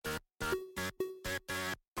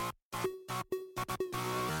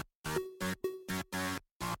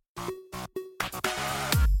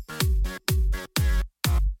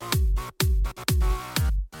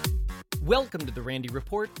Welcome to The Randy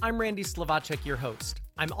Report. I'm Randy Slovacek, your host.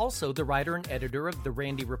 I'm also the writer and editor of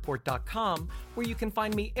therandyreport.com, where you can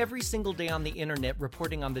find me every single day on the internet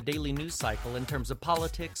reporting on the daily news cycle in terms of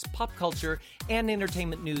politics, pop culture, and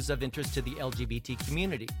entertainment news of interest to the LGBT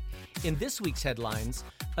community. In this week's headlines,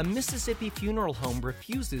 a Mississippi funeral home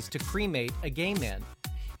refuses to cremate a gay man.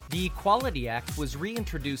 The Equality Act was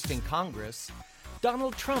reintroduced in Congress.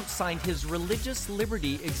 Donald Trump signed his religious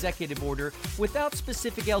liberty executive order without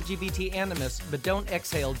specific LGBT animus, but don't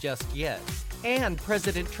exhale just yet. And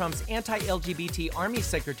President Trump's anti-LGBT Army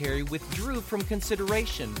secretary withdrew from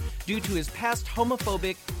consideration due to his past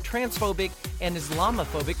homophobic, transphobic, and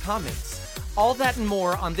Islamophobic comments. All that and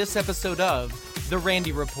more on this episode of The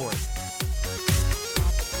Randy Report.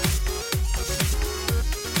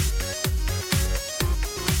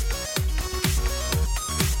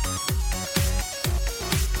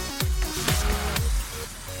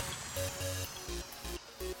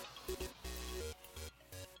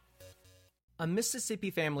 A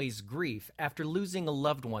Mississippi family's grief after losing a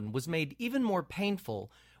loved one was made even more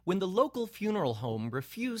painful when the local funeral home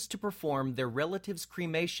refused to perform their relative's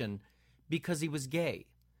cremation because he was gay.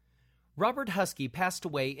 Robert Husky passed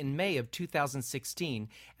away in May of 2016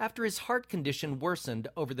 after his heart condition worsened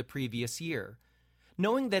over the previous year.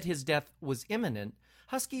 Knowing that his death was imminent,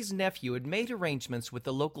 Husky's nephew had made arrangements with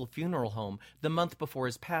the local funeral home the month before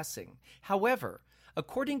his passing. However,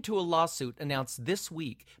 according to a lawsuit announced this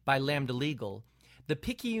week by Lambda Legal, the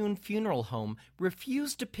Picayune Funeral Home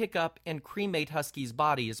refused to pick up and cremate Husky's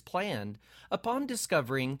body as planned upon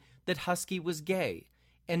discovering that Husky was gay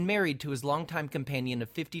and married to his longtime companion of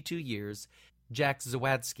 52 years, Jack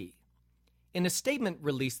Zawadsky. In a statement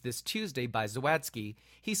released this Tuesday by Zawadsky,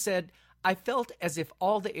 he said, "I felt as if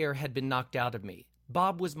all the air had been knocked out of me.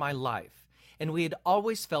 Bob was my life, and we had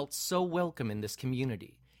always felt so welcome in this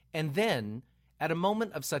community. And then, at a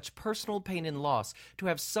moment of such personal pain and loss, to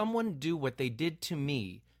have someone do what they did to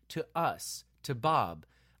me, to us, to Bob,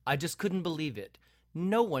 I just couldn't believe it.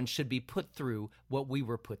 No one should be put through what we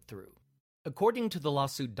were put through." According to the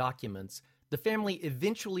lawsuit documents, the family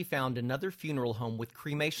eventually found another funeral home with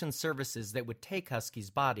cremation services that would take Husky's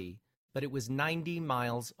body, but it was 90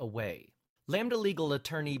 miles away. Lambda Legal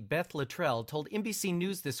attorney Beth Luttrell told NBC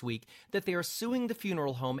News this week that they are suing the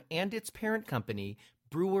funeral home and its parent company,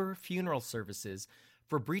 Brewer Funeral Services,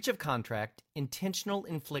 for breach of contract, intentional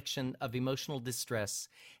infliction of emotional distress,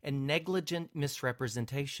 and negligent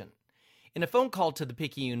misrepresentation. In a phone call to the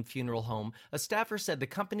Picayune Funeral Home, a staffer said the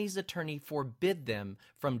company's attorney forbid them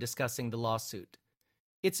from discussing the lawsuit.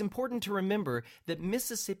 It's important to remember that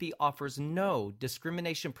Mississippi offers no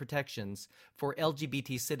discrimination protections for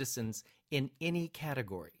LGBT citizens in any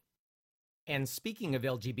category. And speaking of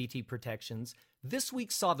LGBT protections, this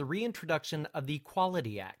week saw the reintroduction of the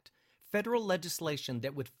Equality Act, federal legislation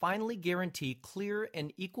that would finally guarantee clear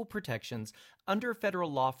and equal protections under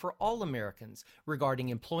federal law for all Americans regarding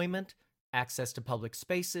employment, access to public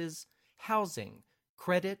spaces, housing,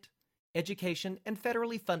 credit, education, and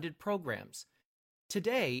federally funded programs.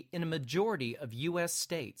 Today, in a majority of U.S.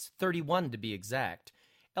 states, 31 to be exact,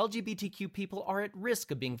 LGBTQ people are at risk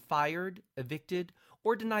of being fired, evicted,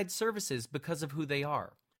 or denied services because of who they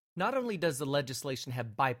are. Not only does the legislation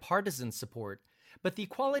have bipartisan support, but the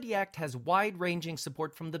Equality Act has wide-ranging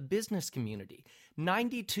support from the business community.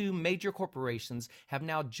 92 major corporations have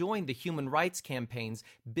now joined the Human Rights Campaign's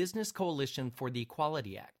Business Coalition for the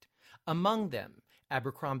Equality Act. Among them,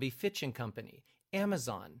 Abercrombie Fitch & Company,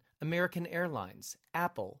 Amazon, American Airlines,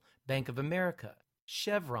 Apple, Bank of America,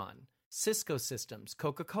 Chevron, Cisco Systems,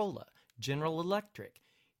 Coca-Cola, General Electric,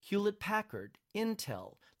 Hewlett-Packard,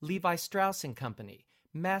 Intel, Levi Strauss & Company,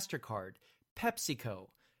 MasterCard, PepsiCo,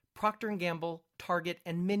 Procter & Gamble, Target,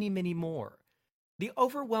 and many, many more. The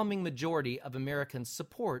overwhelming majority of Americans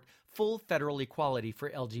support full federal equality for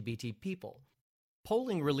LGBT people.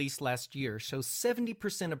 Polling released last year shows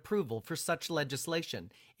 70% approval for such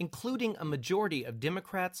legislation, including a majority of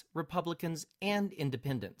Democrats, Republicans, and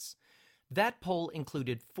independents. That poll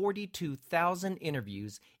included 42,000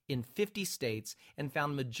 interviews in 50 states and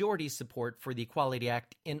found majority support for the Equality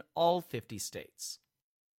Act in all 50 states.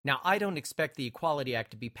 Now, I don't expect the Equality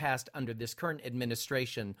Act to be passed under this current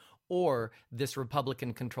administration or this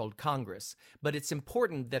Republican-controlled Congress, but it's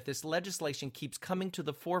important that this legislation keeps coming to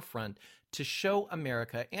the forefront to show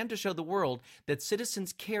America and to show the world that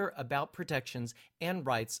citizens care about protections and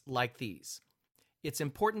rights like these. It's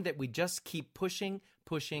important that we just keep pushing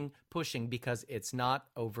because it's not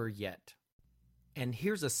over yet. And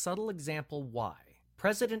here's a subtle example why.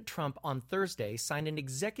 President Trump on Thursday signed an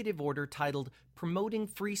executive order titled Promoting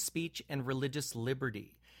Free Speech and Religious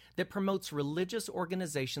Liberty. that promotes religious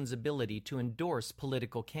organizations' ability to endorse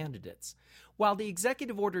political candidates. While the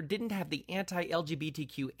executive order didn't have the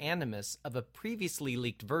anti-LGBTQ animus of a previously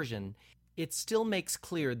leaked version, it still makes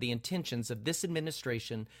clear the intentions of this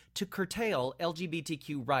administration to curtail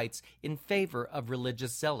LGBTQ rights in favor of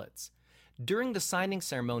religious zealots. During the signing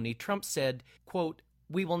ceremony, Trump said, quote,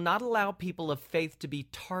 "We will not allow people of faith to be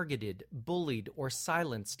targeted, bullied, or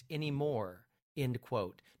silenced anymore," end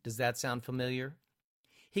quote. Does that sound familiar?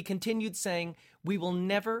 He continued saying, "We will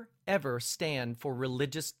never, ever stand for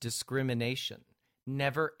religious discrimination.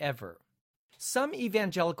 Never, ever." Some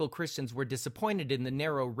evangelical Christians were disappointed in the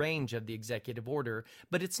narrow range of the executive order,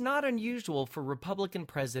 but it's not unusual for Republican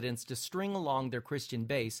presidents to string along their Christian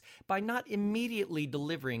base by not immediately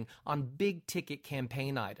delivering on big-ticket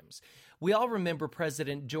campaign items. We all remember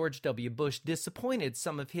President George W. Bush disappointed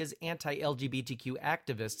some of his anti-LGBTQ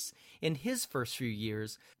activists in his first few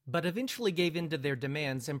years, but eventually gave in to their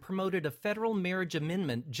demands and promoted a federal marriage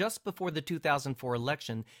amendment just before the 2004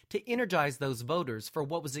 election to energize those voters for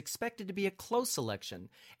what was expected to be a close election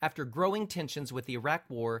after growing tensions with the Iraq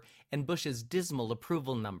War and Bush's dismal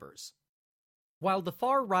approval numbers. While the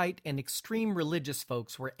far-right and extreme religious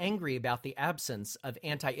folks were angry about the absence of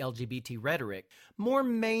anti-LGBT rhetoric, more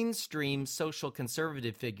mainstream social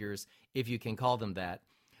conservative figures, if you can call them that,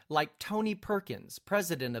 like Tony Perkins,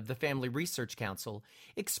 president of the Family Research Council,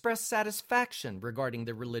 expressed satisfaction regarding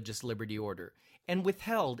the religious liberty order and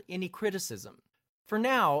withheld any criticism. For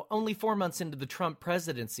now, only 4 months into the Trump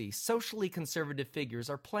presidency, socially conservative figures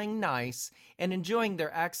are playing nice and enjoying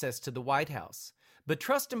their access to the White House. But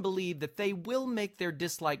trust and believe that they will make their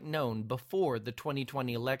dislike known before the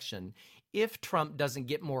 2020 election if Trump doesn't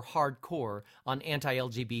get more hardcore on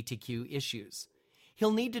anti-LGBTQ issues.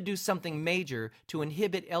 He'll need to do something major to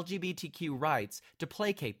inhibit LGBTQ rights to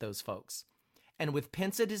placate those folks. And with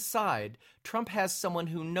Pence at his side, Trump has someone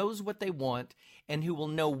who knows what they want and who will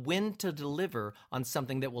know when to deliver on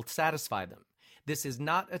something that will satisfy them. This is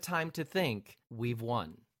not a time to think we've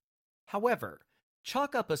won. However,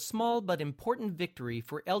 chalk up a small but important victory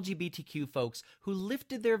for LGBTQ folks who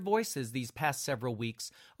lifted their voices these past several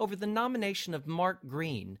weeks over the nomination of Mark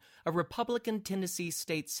Green, a Republican Tennessee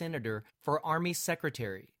state senator, for Army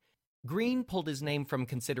Secretary. Green pulled his name from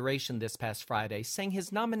consideration this past Friday, saying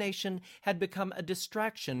his nomination had become a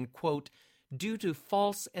distraction, quote, "due to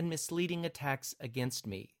false and misleading attacks against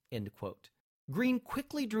me," end quote. Green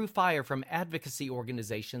quickly drew fire from advocacy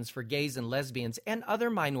organizations for gays and lesbians and other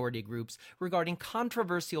minority groups regarding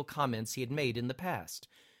controversial comments he had made in the past.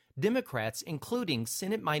 Democrats, including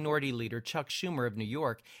Senate Minority Leader Chuck Schumer of New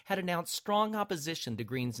York, had announced strong opposition to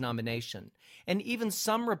Green's nomination, and even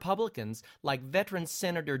some Republicans, like veteran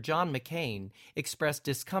Senator John McCain, expressed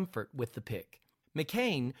discomfort with the pick.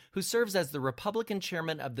 McCain, who serves as the Republican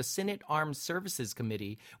chairman of the Senate Armed Services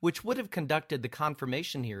Committee, which would have conducted the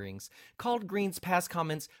confirmation hearings, called Green's past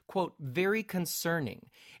comments, quote, "very concerning,"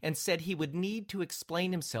 and said he would need to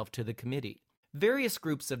explain himself to the committee. Various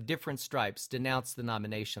groups of different stripes denounced the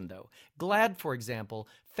nomination, though. GLAAD, for example,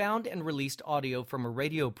 found and released audio from a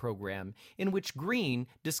radio program in which Green,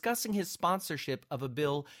 discussing his sponsorship of a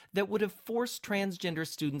bill that would have forced transgender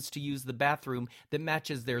students to use the bathroom that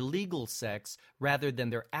matches their legal sex rather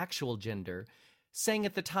than their actual gender, saying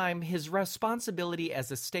at the time his responsibility as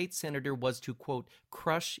a state senator was to, quote,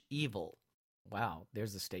 "crush evil." Wow,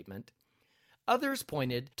 there's a statement. Others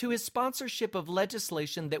pointed to his sponsorship of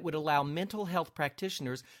legislation that would allow mental health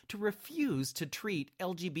practitioners to refuse to treat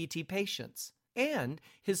LGBT patients, and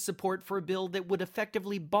his support for a bill that would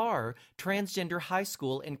effectively bar transgender high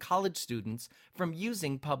school and college students from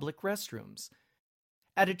using public restrooms.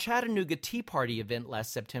 At a Chattanooga Tea Party event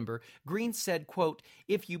last September, Green said, quote,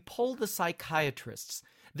 "if you poll the psychiatrists,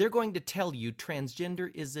 they're going to tell you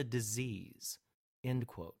transgender is a disease," end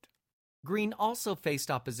quote. Green also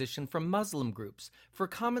faced opposition from Muslim groups for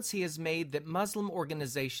comments he has made that Muslim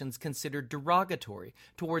organizations consider derogatory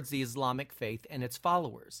towards the Islamic faith and its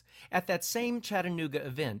followers. At that same Chattanooga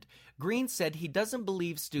event, Green said he doesn't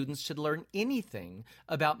believe students should learn anything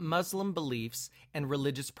about Muslim beliefs and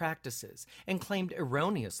religious practices, and claimed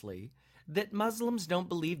erroneously that Muslims don't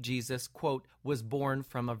believe Jesus, quote, "was born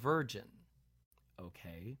from a virgin."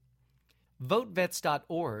 Okay.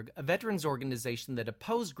 VoteVets.org, a veterans organization that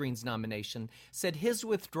opposed Green's nomination, said his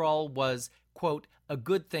withdrawal was, quote, "a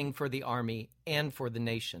good thing for the Army and for the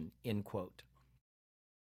nation," end quote.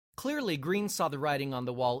 Clearly, Green saw the writing on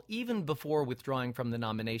the wall even before withdrawing from the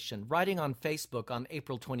nomination, writing on Facebook on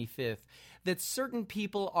April 25th that certain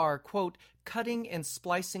people are, quote, "cutting and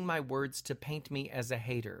splicing my words to paint me as a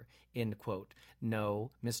hater," end quote. No,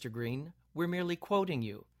 Mr. Green, we're merely quoting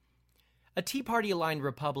you. A Tea Party-aligned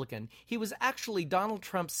Republican, he was actually Donald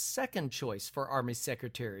Trump's second choice for Army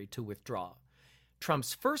Secretary to withdraw.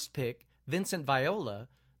 Trump's first pick, Vincent Viola,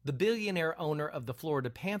 the billionaire owner of the Florida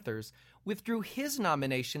Panthers, withdrew his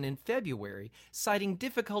nomination in February, citing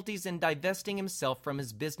difficulties in divesting himself from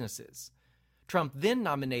his businesses. Trump then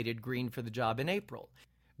nominated Green for the job in April.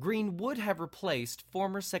 Green would have replaced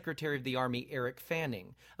former Secretary of the Army Eric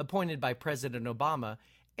Fanning, appointed by President Obama,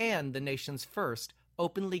 and the nation's first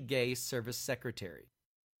openly gay service secretary.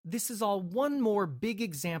 This is all one more big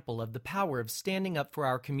example of the power of standing up for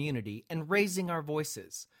our community and raising our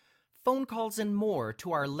voices. Phone calls and more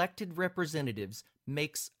to our elected representatives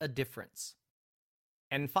makes a difference.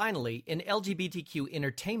 And finally, in LGBTQ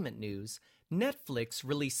entertainment news, Netflix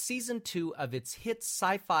released Season 2 of its hit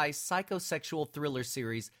sci-fi psychosexual thriller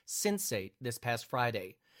series SENSE8 this past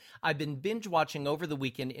Friday. I've been binge-watching over the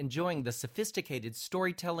weekend, enjoying the sophisticated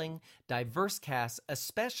storytelling, diverse cast,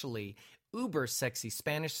 especially uber-sexy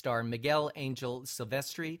Spanish star Miguel Angel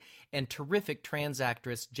Silvestri and terrific trans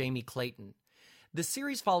actress Jamie Clayton. The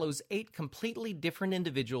series follows 8 completely different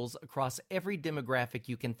individuals across every demographic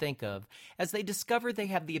you can think of as they discover they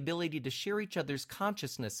have the ability to share each other's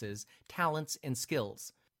consciousnesses, talents, and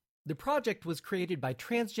skills. The project was created by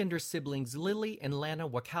transgender siblings Lily and Lana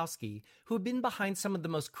Wachowski, who have been behind some of the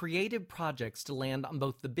most creative projects to land on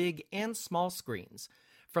both the big and small screens,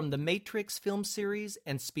 from the Matrix film series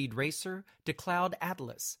and Speed Racer to Cloud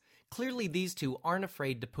Atlas. Clearly, these two aren't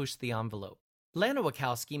afraid to push the envelope. Lana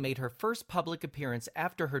Wachowski made her first public appearance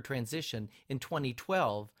after her transition in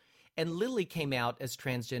 2012, and Lily came out as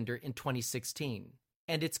transgender in 2016.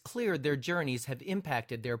 And it's clear their journeys have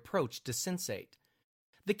impacted their approach to Sense8.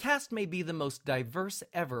 The cast may be the most diverse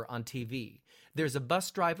ever on TV. There's a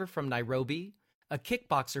bus driver from Nairobi, a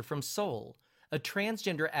kickboxer from Seoul, a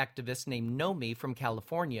transgender activist named Nominee from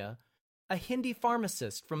California, a Hindi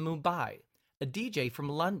pharmacist from Mumbai, a DJ from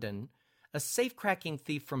London, a safe-cracking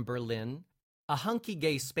thief from Berlin, a hunky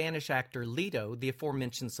gay Spanish actor Lito, the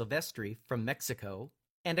aforementioned Silvestri, from Mexico,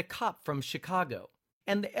 and a cop from Chicago.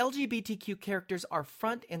 And the LGBTQ characters are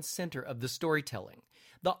front and center of the storytelling.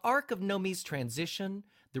 The arc of Nomi's transition,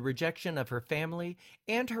 the rejection of her family,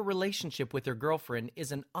 and her relationship with her girlfriend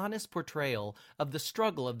is an honest portrayal of the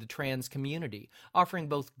struggle of the trans community, offering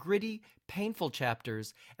both gritty, painful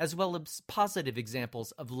chapters as well as positive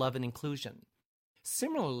examples of love and inclusion.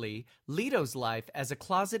 Similarly, Lito's life as a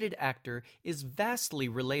closeted actor is vastly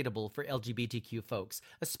relatable for LGBTQ folks,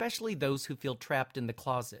 especially those who feel trapped in the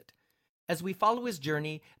closet. As we follow his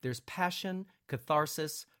journey, there's passion,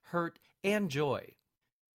 catharsis, hurt, and joy.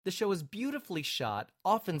 The show is beautifully shot,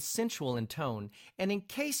 often sensual in tone, and in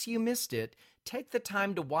case you missed it, take the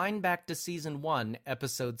time to wind back to Season 1,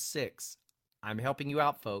 Episode 6. I'm helping you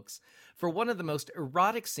out, folks, for one of the most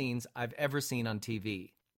erotic scenes I've ever seen on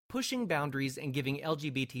TV. Pushing boundaries and giving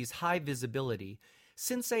LGBTs high visibility,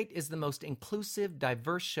 Sense8 is the most inclusive,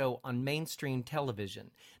 diverse show on mainstream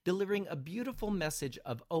television, delivering a beautiful message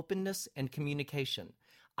of openness and communication.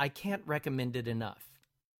 I can't recommend it enough.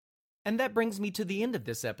 And that brings me to the end of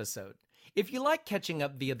this episode. If you like catching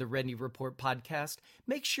up via the Rennie Report podcast,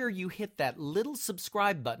 make sure you hit that little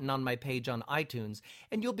subscribe button on my page on iTunes,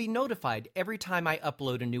 and you'll be notified every time I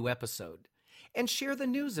upload a new episode. And share the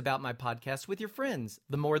news about my podcast with your friends.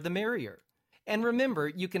 The more the merrier. And remember,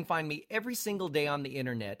 you can find me every single day on the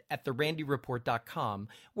internet at therandyreport.com,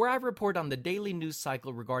 where I report on the daily news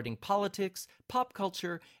cycle regarding politics, pop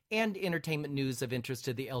culture, and entertainment news of interest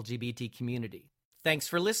to the LGBT community. Thanks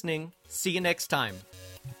for listening. See you next time.